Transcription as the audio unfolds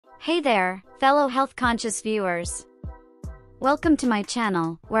Hey there, fellow health-conscious viewers. Welcome to my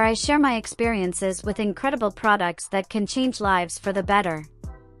channel, where I share my experiences with incredible products that can change lives for the better.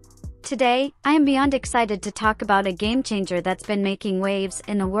 Today, I am beyond excited to talk about a game-changer that's been making waves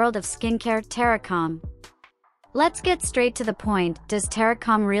in the world of skincare, Terracalm. Let's get straight to the point. Does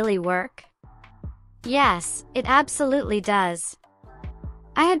Terracalm really work? Yes, it absolutely does.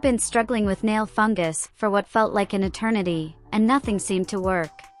 I had been struggling with nail fungus for what felt like an eternity, and nothing seemed to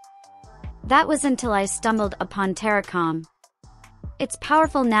work. That was until I stumbled upon Terracalm. Its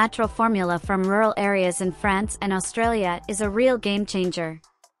powerful natural formula from rural areas in France and Australia is a real game-changer.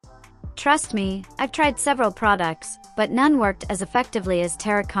 Trust me, I've tried several products, but none worked as effectively as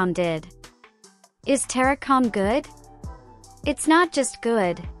Terracalm did. Is Terracalm good? It's not just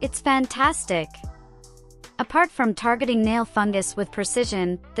good, it's fantastic. Apart from targeting nail fungus with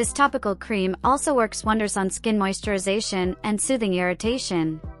precision, this topical cream also works wonders on skin moisturization and soothing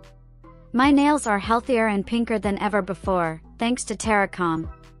irritation. My nails are healthier and pinker than ever before, thanks to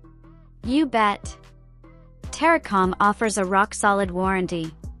Terracalm. You bet. Terracalm offers a rock-solid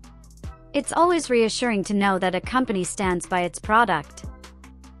warranty. It's always reassuring to know that a company stands by its product.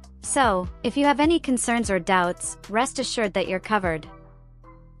 So, if you have any concerns or doubts, rest assured that you're covered.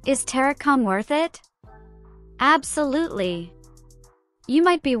 Is Terracalm worth it? Absolutely. You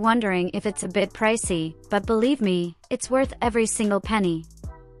might be wondering if it's a bit pricey, but believe me, it's worth every single penny.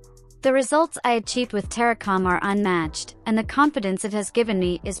 The results I achieved with Terracalm are unmatched, and the confidence it has given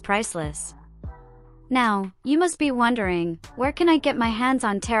me is priceless. Now, you must be wondering, where can I get my hands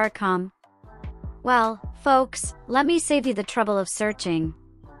on Terracalm? Well, folks, let me save you the trouble of searching.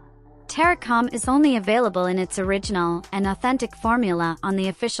 Terracalm is only available in its original and authentic formula on the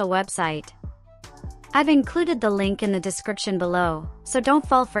official website. I've included the link in the description below, so don't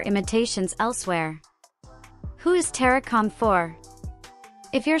fall for imitations elsewhere. Who is Terracalm for?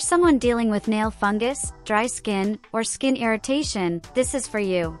 If you're someone dealing with nail fungus, dry skin, or skin irritation, this is for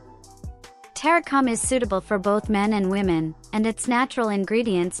you. Terracalm is suitable for both men and women, and its natural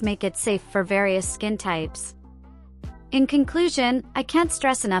ingredients make it safe for various skin types. In conclusion, I can't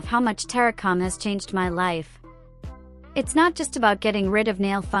stress enough how much Terracalm has changed my life. It's not just about getting rid of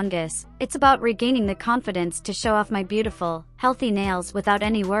nail fungus, it's about regaining the confidence to show off my beautiful, healthy nails without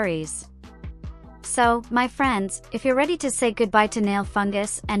any worries. So, my friends, if you're ready to say goodbye to nail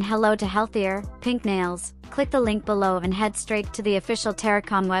fungus and hello to healthier, pink nails, click the link below and head straight to the official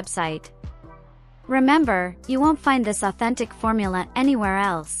Terracalm website. Remember, you won't find this authentic formula anywhere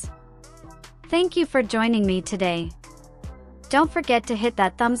else. Thank you for joining me today. Don't forget to hit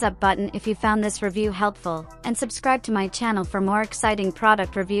that thumbs up button if you found this review helpful, and subscribe to my channel for more exciting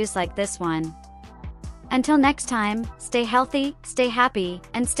product reviews like this one. Until next time, stay healthy, stay happy,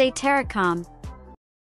 and stay Terracalm.